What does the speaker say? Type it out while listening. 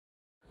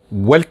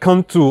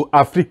Welcome to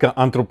Africa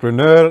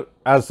Entrepreneur.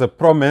 As a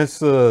promise,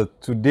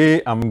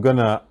 today I'm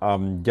gonna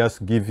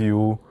just give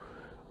you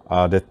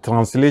the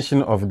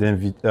translation of the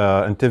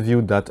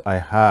interview that I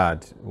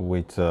had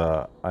with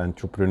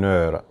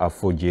entrepreneur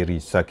Afo Djéri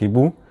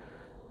Sakibou,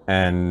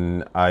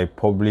 and I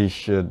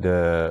published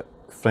the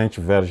French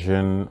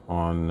version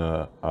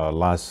on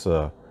last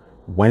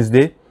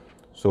Wednesday.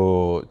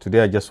 So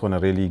today I just want to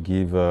really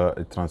give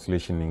a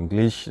translation in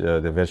English,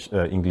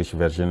 the English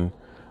version.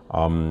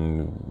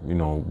 You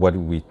know what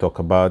we talk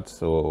about.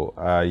 So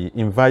I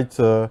invite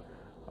Afo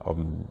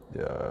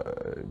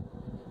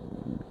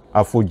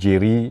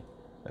Djéri.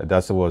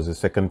 That was the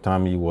second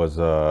time he was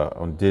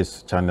on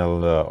this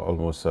channel,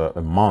 almost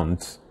a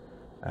month,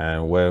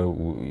 and where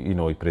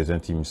he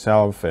presents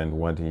himself and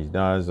what he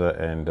does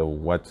and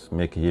what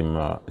makes him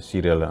a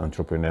serial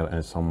entrepreneur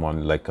and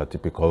someone like a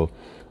typical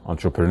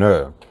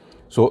entrepreneur.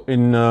 So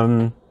in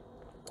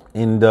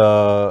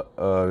the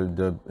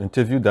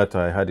interview that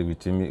I had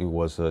with him, it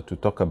was to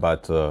talk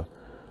about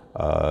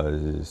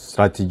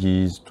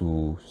strategies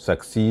to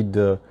succeed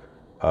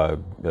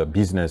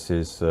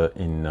businesses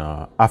in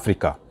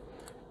Africa.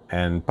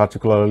 And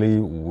particularly,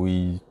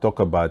 we talk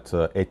about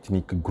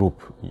ethnic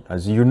group.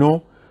 As you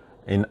know,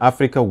 in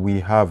Africa,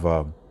 we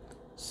have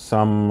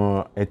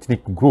some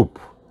ethnic group,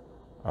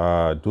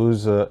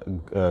 those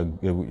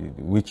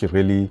which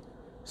really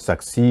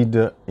succeed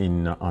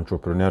in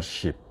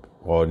entrepreneurship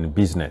or in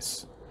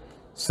business,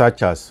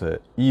 such as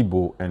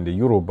Igbo and the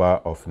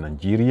Yoruba of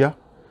Nigeria.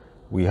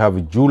 We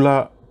have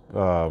Jula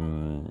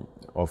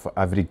of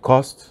Ivory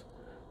Coast.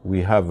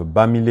 We have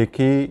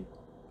Bamileke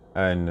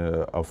and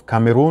of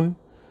Cameroon,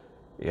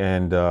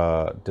 and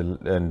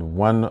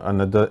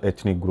another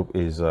ethnic group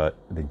is the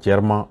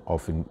Djerma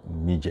of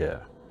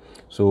Niger.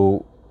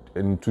 So,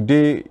 and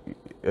today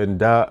in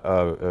that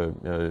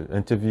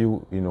interview,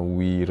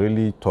 we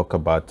really talk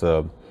about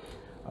the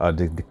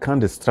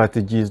kind of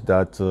strategies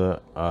that the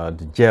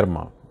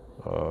Zerma,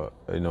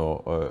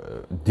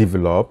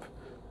 develop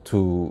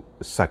to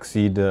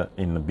succeed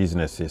in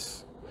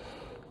businesses.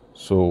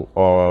 So,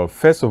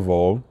 first of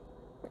all,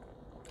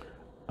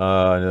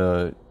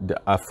 the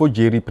Afo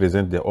Djéri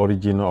presents the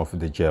origin of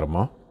the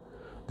Zerma.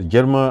 The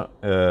Zerma,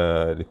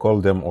 they call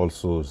them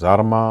also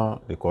Zarma,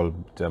 they call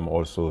them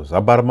also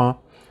Zabarma.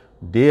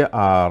 They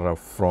are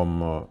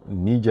from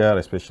Niger,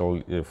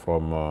 especially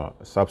from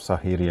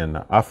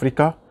sub-Saharan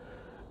Africa,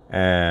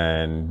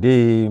 and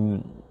they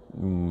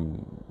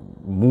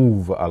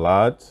move a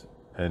lot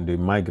and they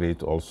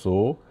migrate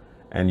also,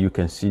 and you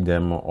can see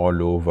them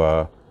all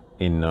over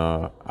in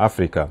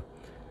Africa.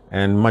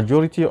 And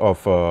majority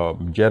of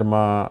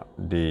Zerma,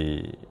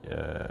 they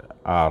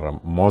are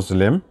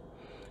Muslim,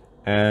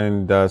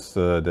 and that's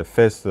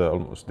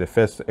almost the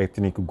first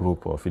ethnic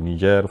group of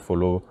Niger,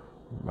 followed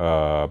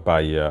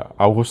by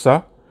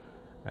Hausa.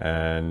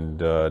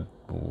 And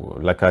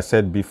like I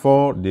said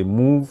before, they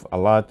move a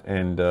lot,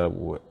 and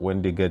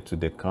when they get to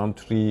the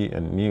country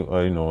and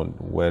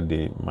where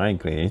they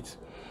migrate,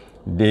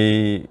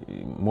 they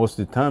most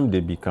of the time they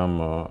become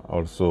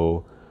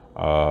also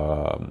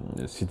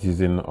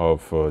citizen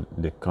of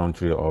the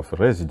country of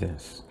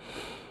residence.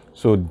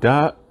 So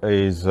that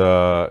is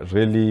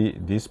really,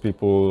 these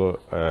people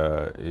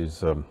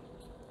is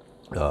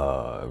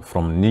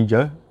from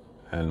Niger,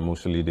 and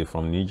mostly they're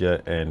from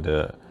Niger, and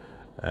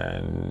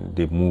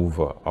they move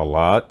a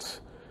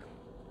lot.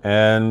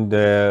 And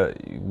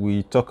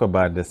we talk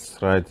about the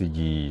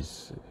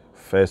strategies.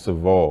 First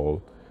of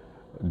all,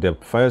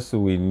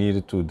 we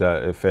need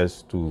to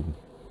first to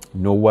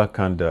know what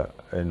kind of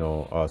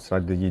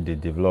strategy they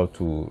develop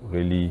to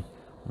really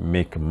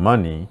make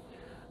money.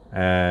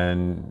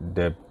 And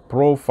the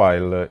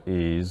profile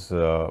is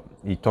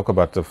you talk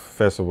about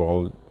first of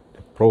all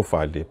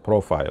the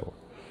profile.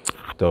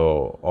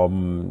 So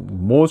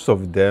most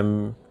of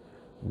them,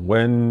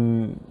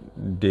 when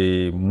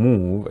they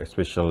move,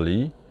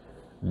 especially,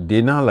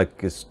 they're not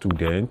like a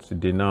student.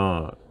 They're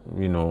not,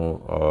 they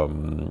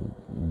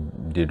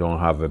don't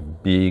have a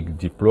big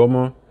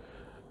diploma,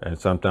 and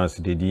sometimes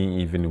they didn't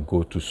even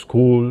go to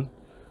school.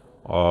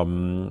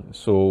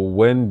 So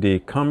when they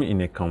come in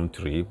a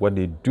country, what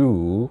they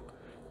do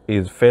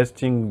is first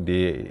thing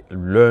they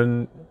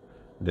learn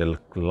the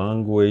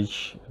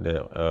language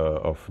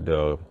of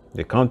the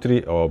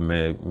country, or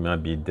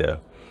maybe the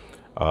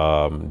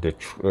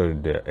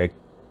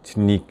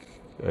ethnic,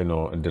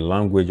 the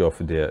language of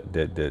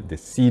the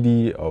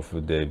city, of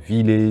the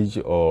village,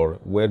 or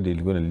where they're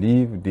going to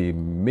live. They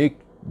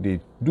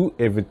do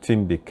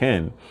everything they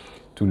can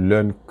to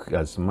learn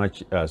as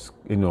much as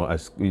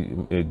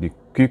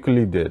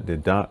quickly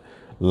that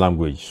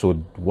language. So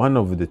one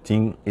of the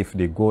things, if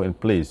they go in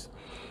place,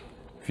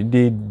 if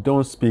they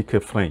don't speak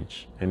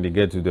French and they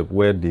get to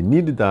where they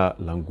need that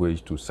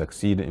language to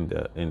succeed in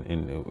the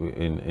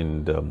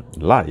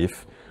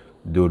life,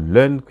 they'll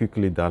learn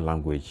quickly that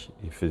language.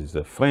 If it's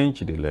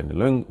French, they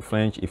learn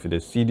French. If it's a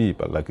city,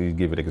 but like you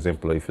give an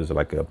example, if it's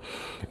like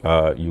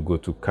you go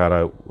to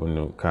Kara,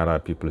 Kara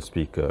people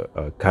speak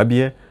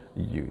Kabye,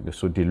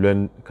 so they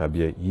learn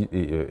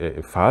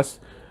Kabye fast.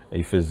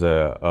 If it's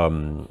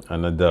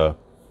another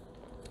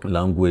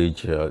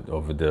language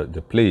of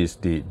the place,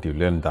 they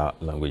learn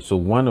that language. So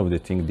one of the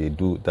things they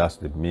do, that's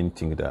the main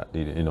thing that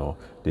they,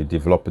 they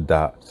develop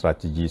that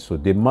strategy. So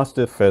they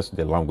master first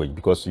the language,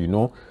 because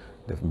the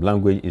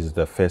language is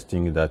the first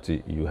thing that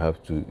you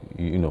have to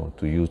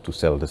to use to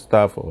sell the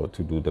stuff or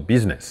to do the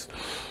business.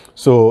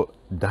 So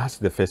that's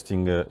the first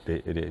thing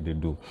they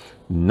do.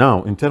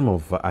 Now, in terms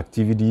of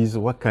activities,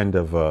 what kind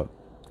of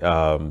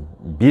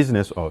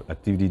business or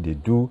activity they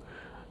do,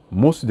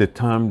 most of the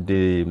time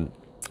they're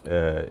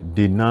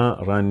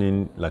not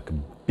running like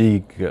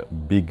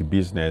big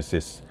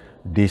businesses.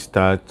 They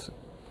start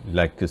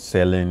like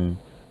selling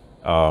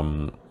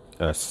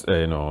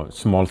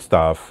small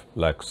stuff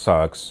like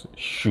socks,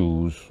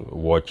 shoes,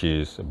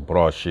 watches,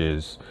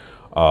 brushes,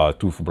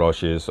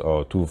 toothbrushes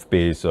or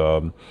toothpaste,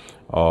 small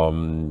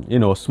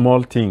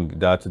thing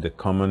that the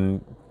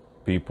common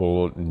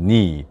people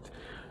need.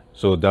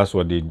 So that's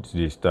what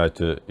they start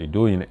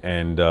doing,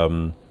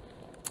 and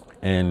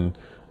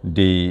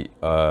they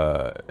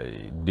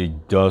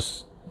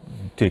just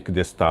take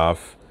the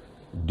stuff.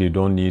 They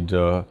don't need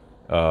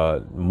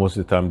most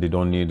of the time they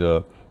don't need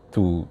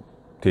to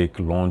take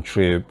long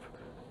trip.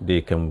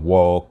 They can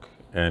walk,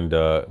 and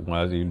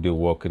while they're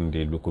walking,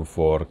 they're looking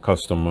for a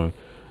customer,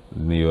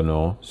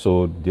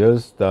 so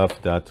there's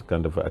stuff, that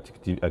kind of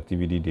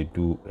activity they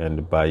do,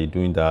 and by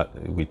doing that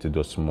with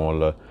the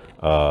smaller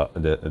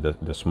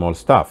the small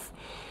stuff,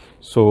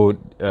 so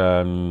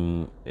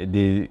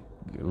they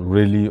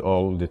really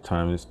all the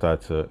time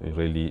start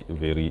really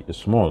very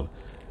small,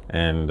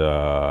 and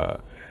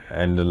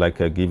like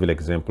I give an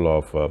example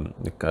of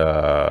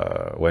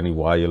when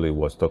Wiley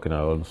was talking, I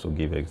also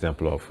give an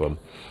example of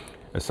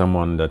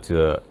someone that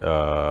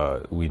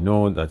we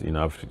know that in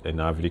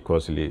Ivory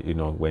Coast,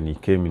 when he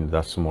came in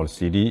that small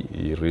city,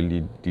 he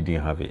really didn't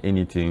have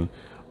anything,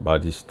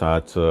 but he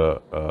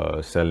started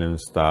selling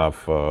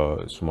stuff,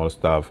 small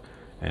stuff,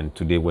 and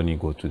today when you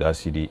go to that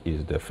city,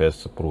 is the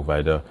first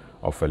provider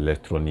of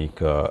electronic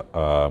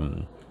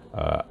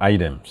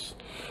items.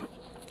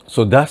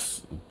 So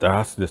that's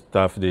the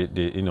stuff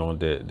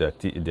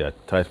the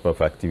type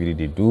of activity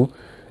they do,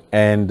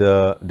 and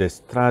the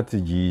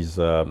strategies.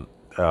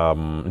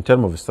 In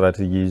terms of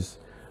strategies,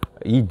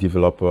 each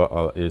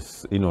developer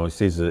is it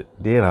says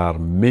there are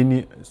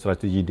many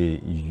strategies they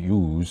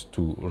use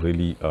to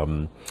really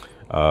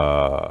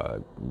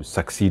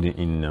succeed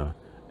in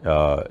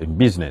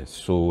business.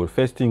 So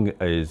first thing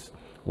is,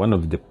 one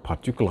of the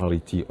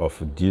particularity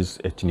of this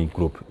ethnic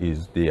group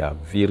is they are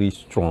very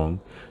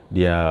strong.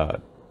 They have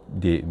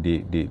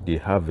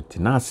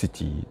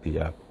tenacity, they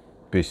have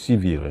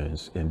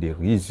perseverance, and they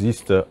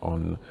resist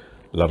on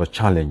a lot of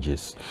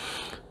challenges.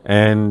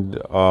 And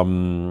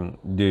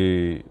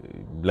they,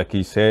 like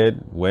he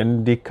said,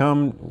 when they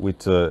come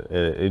with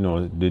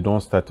they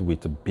don't start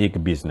with a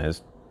big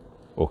business.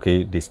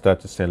 Okay, they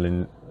start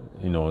selling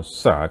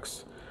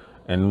socks,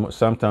 and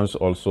sometimes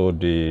also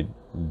they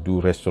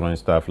do restaurant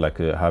stuff, like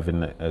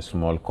having a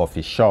small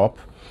coffee shop.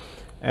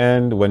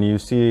 And when you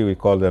see, we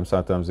call them,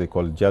 sometimes they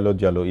call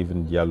Jallo,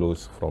 even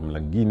Jallos from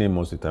like Guinea,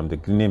 most of the time the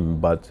Guinea,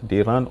 but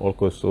they run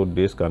also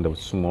this kind of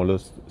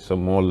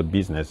small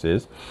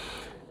businesses.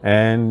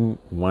 And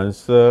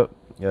once they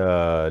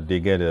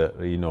get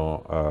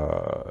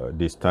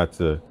they start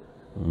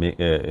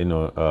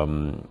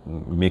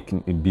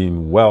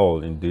being well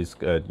in this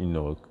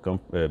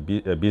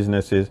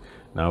businesses.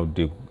 Now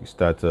they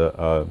start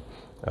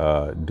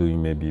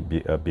doing maybe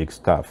big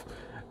stuff.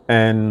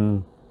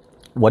 And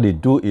what they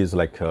do is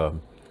like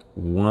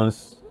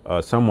once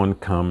someone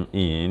come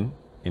in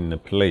a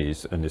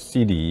place in the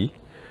city,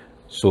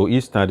 so he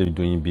started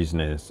doing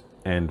business,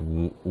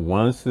 and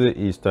once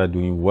he started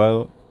doing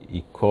well,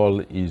 he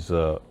called his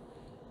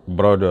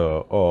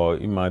brother, or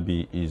it might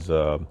be his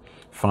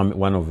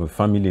one of a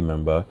family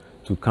member,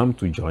 to come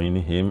to join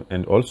him,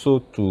 and also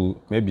to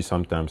maybe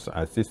sometimes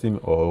assist him,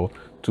 or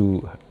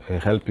to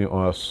help him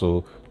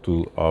also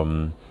to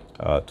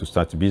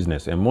start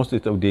business. And most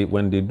of the time,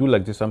 when they do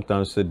like this,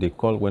 sometimes when they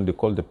call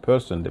the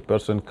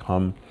person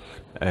come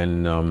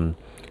and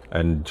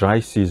dry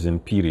season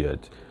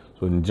period.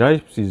 So in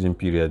dry season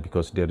period,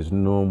 because there is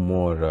no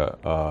more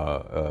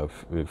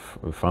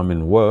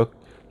farming work,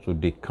 so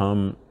they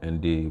come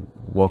and they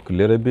work a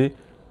little bit,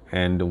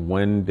 and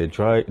when the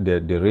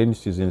rainy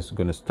season is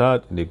going to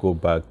start, they go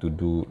back to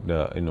do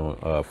the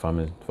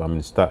farming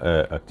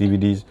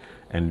activities,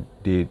 and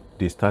they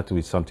start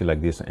with something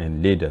like this,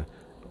 and later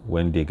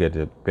when they get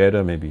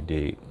better, maybe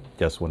they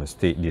just want to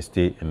stay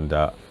in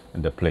the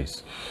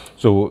place.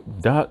 So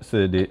that's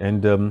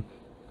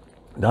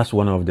that's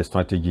one of the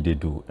strategy they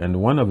do.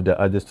 And one of the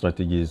other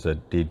strategies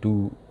that they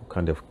do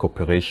kind of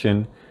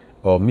cooperation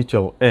or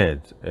mutual aid.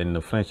 In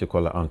French you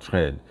call it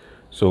entraide.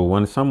 So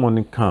when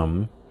someone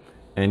come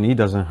and he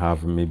doesn't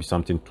have maybe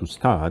something to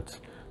start,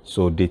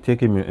 so they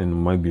take him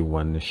in maybe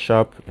one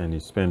shop, and he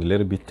spend a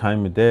little bit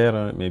time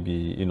there,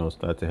 maybe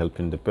start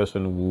helping the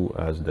person who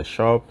has the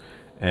shop,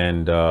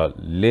 and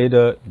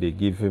later they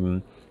give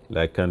him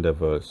like kind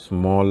of a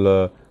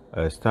smaller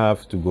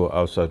stuff to go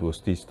outside, will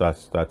still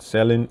start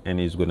selling, and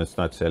he's going to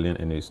start selling,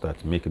 and he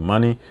start making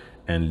money.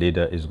 and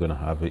later is going to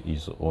have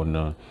his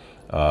own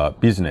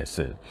business.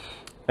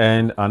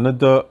 And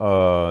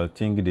another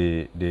thing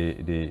they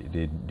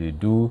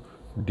do,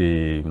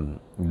 they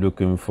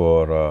looking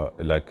for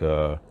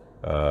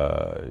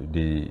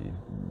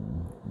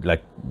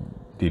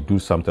they do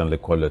something they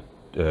call it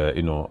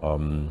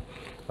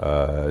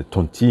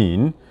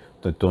tontine.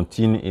 The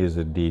tontine is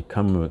they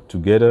come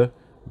together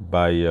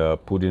by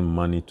putting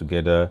money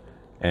together,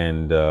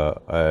 and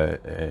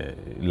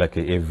like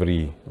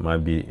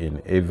maybe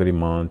in every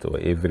month or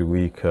every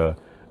week,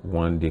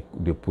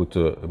 they put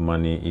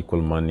money,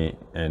 equal money,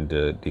 and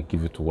they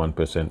give it to one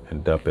person,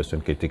 and that person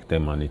can take their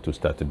money to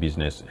start a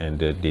business, and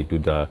they do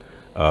that,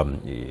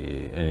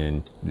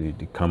 and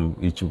they come,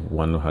 each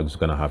one is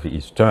gonna have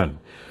his turn.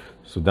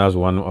 So that's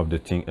one of the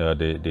thing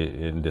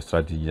in the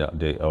strategy that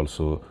they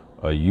also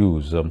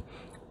use.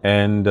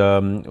 And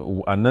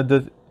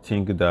another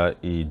thing that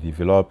he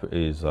developed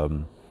is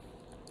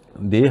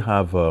they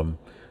have,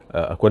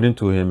 according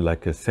to him,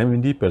 like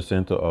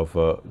 70%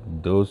 of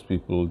those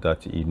people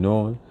that he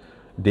knows,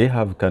 they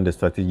have kind of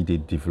strategy they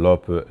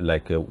develop,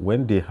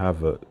 when they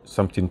have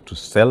something to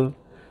sell,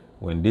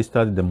 when they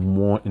start in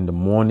the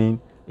morning,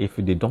 if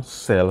they don't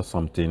sell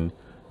something,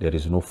 there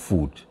is no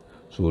food.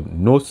 So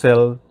no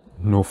sell,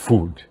 no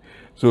food.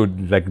 So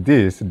like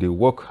this, they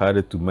work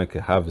hard to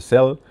have a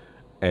sell,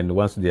 and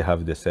once they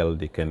have the sell,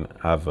 they can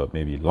have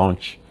maybe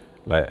lunch,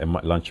 like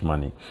lunch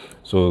money.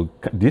 So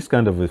this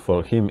kind of,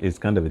 for him, is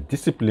kind of a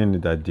discipline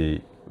that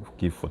they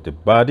give for the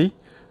body,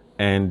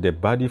 and the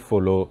body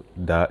follow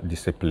that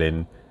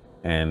discipline,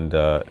 and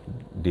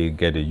they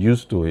get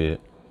used to it.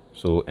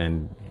 So,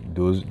 and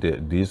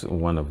this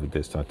one of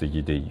the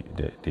strategy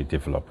they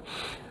develop.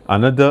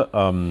 Another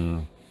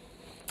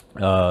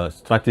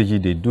strategy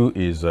they do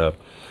is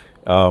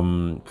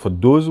for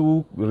those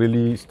who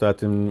really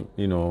starting,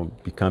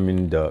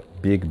 becoming the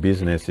big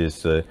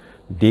businesses,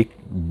 they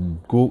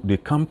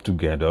come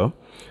together,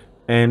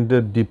 and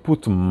they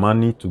put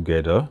money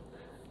together,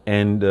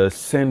 and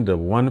send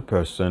one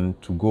person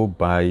to go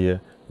buy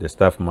the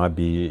stuff. Might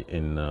be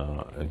in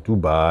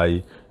Dubai,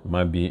 it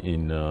might be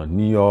in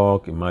New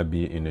York, it might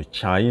be in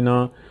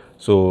China.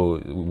 So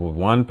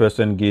one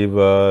person gave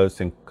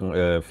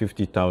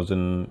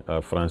 50,000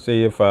 francs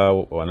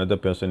CFA, or another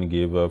person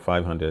gave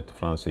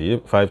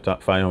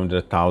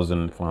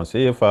 500,000 francs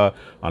CFA,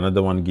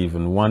 another one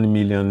given 1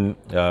 million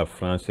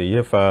francs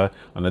CFA,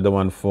 another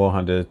one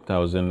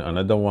 400,000,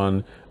 another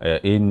one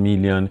 8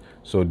 million.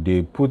 So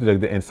they put like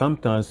that, and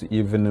sometimes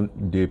even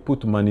they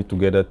put money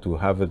together to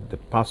have the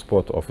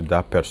passport of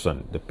that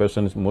person. The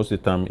person most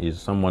of the time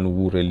is someone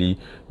who really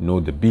know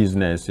the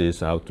businesses,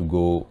 how to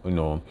go,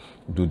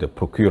 do the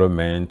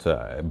procurement,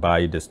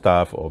 buy the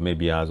stuff, or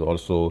maybe has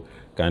also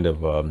kind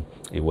of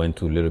he went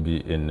to a little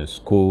bit in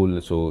school,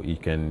 so he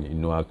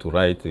can know how to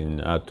write and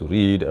how to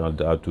read and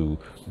how to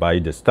buy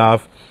the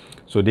stuff.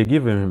 So they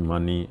give him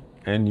money,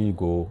 and he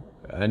go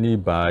and he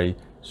buy.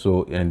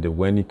 So, and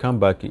when he come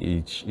back,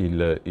 he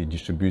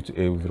distribute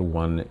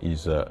everyone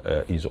his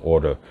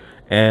order,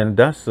 and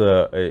that's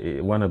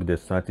one of the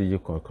strategies,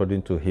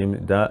 according to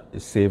him, that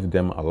saved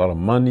them a lot of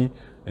money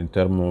in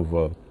terms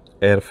of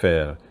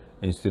airfare,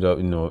 instead of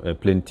a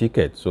plane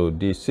ticket. So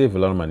they save a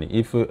lot of money.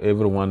 If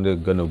everyone is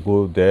gonna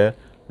go there,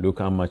 look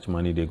how much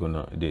money they're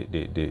gonna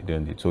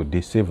so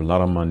they save a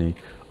lot of money,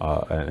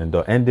 and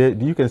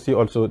you can see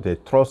also the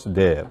trust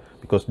there,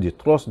 because they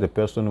trust the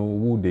person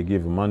who they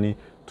give money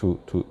to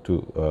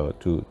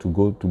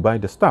go to buy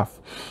the stuff.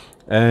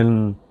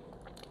 And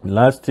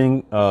last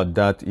thing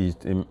that is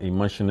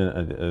mentioned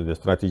the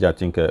strategy, I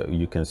think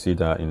you can see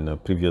that in the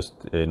previous,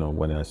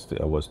 when I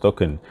was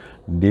talking,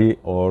 they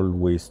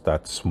always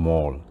start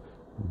small.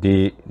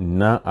 They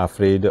not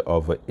afraid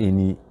of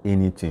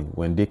anything.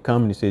 When they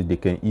come, they say they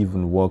can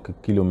even walk a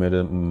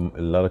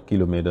lot of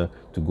kilometers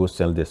to go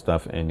sell their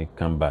stuff and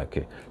come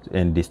back.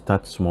 And they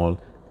start small,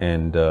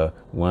 and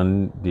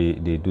when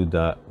they do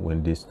that,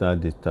 when they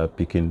start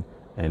picking,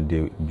 and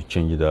they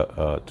change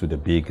to the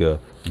bigger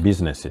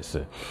businesses.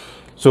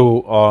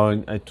 So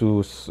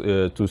to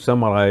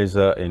summarize,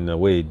 in a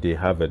way, they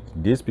have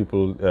these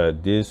people,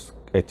 this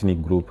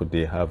ethnic group,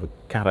 they have a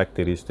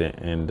characteristic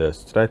and a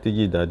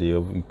strategy that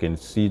you can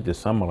see, to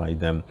summarize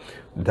them,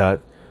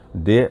 that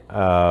they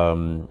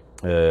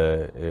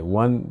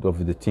one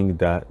of the things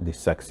that they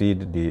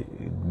succeed,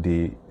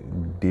 they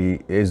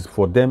is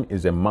for them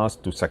is a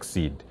must to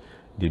succeed.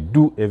 They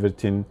do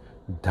everything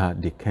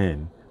that they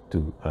can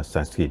to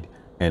succeed,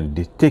 and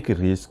they take a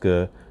risk.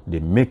 They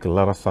make a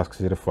lot of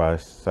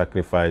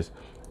sacrifice,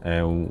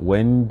 and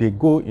when they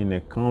go in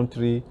a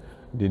country,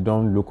 they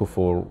don't look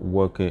for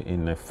work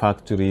in a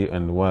factory,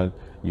 and what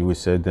you will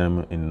see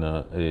them in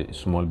a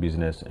small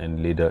business,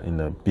 and later in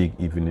a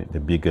even the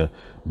bigger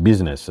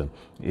business.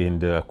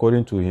 And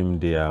according to him,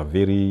 they are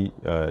very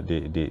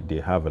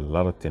they have a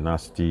lot of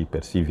tenacity,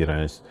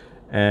 perseverance,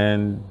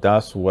 and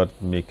that's what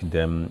makes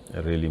them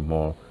really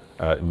more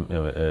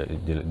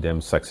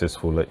them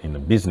successful in a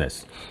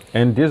business.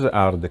 And these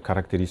are the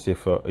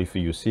characteristics. If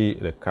you see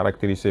the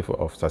characteristics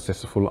of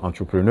successful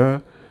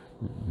entrepreneur,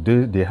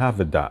 they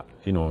have that,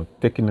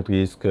 taking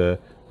risk,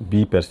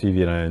 be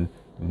perseverant,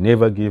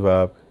 never give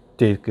up,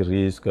 take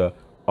risk,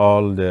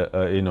 all the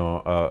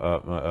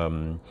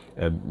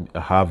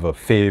have a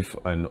faith,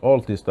 and all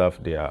this stuff.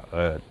 They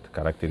are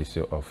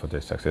characteristics of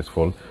the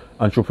successful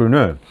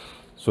entrepreneur.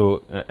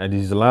 So and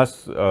this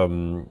last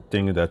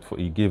thing that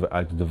he give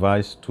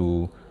advice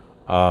to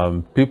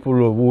people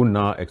who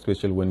now,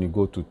 especially when you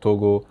go to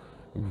Togo,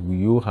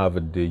 you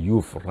have the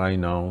youth right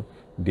now.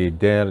 They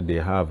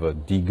have a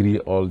degree,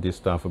 all this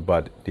stuff,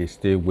 but they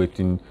stay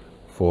waiting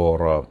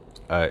for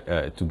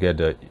to get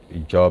a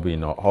job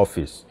in an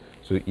office.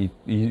 So it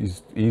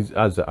is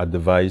as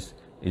advice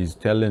is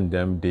telling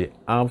them they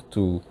have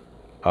to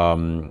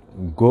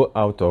go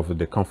out of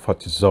the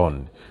comfort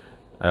zone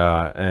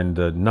and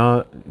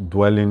not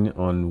dwelling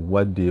on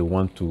what they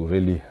want to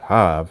really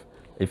have.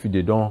 If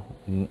they don't,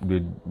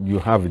 you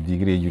have a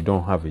degree, you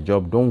don't have a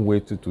job, don't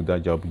wait to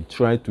that job. You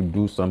try to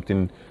do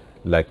something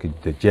like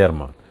the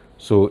Zerma.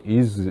 So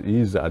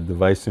he's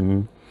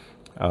advising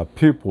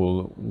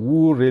people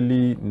who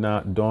really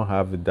don't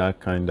have that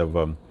kind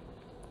of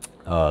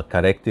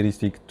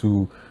characteristic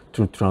to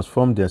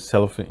transform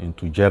themselves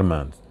into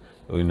Germans.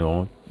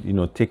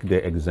 Take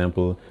the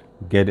example,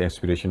 get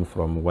inspiration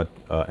from what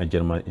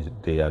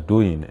they are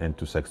doing, and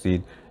to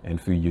succeed. And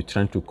if you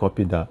trying to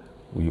copy that,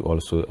 we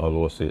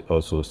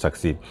also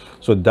succeed.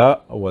 So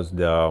that was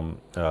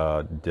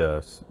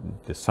the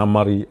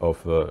summary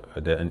of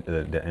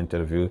the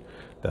interview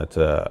that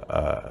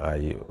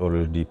I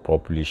already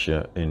published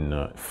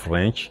in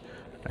French.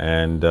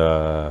 And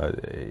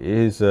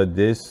this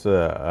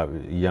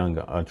young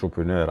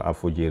entrepreneur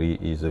Afo Djéri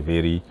is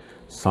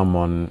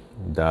someone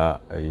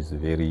that is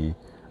very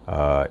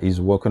is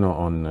working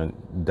on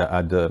the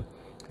other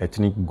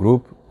ethnic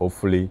group.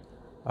 Hopefully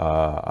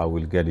I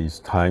will get his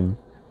time,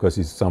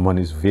 because someone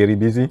is very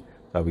busy.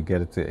 I will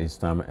get his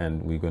time,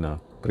 and we're gonna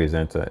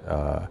present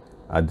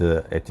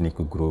other ethnic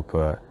group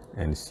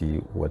and see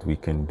what we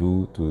can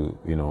do to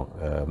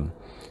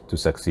to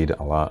succeed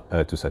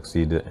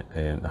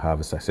and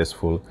have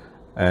successful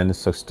and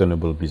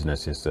sustainable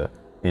businesses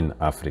in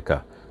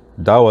Africa.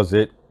 That was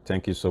it.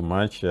 Thank you so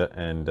much,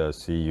 and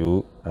see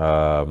you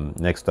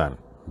next time.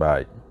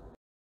 Bye.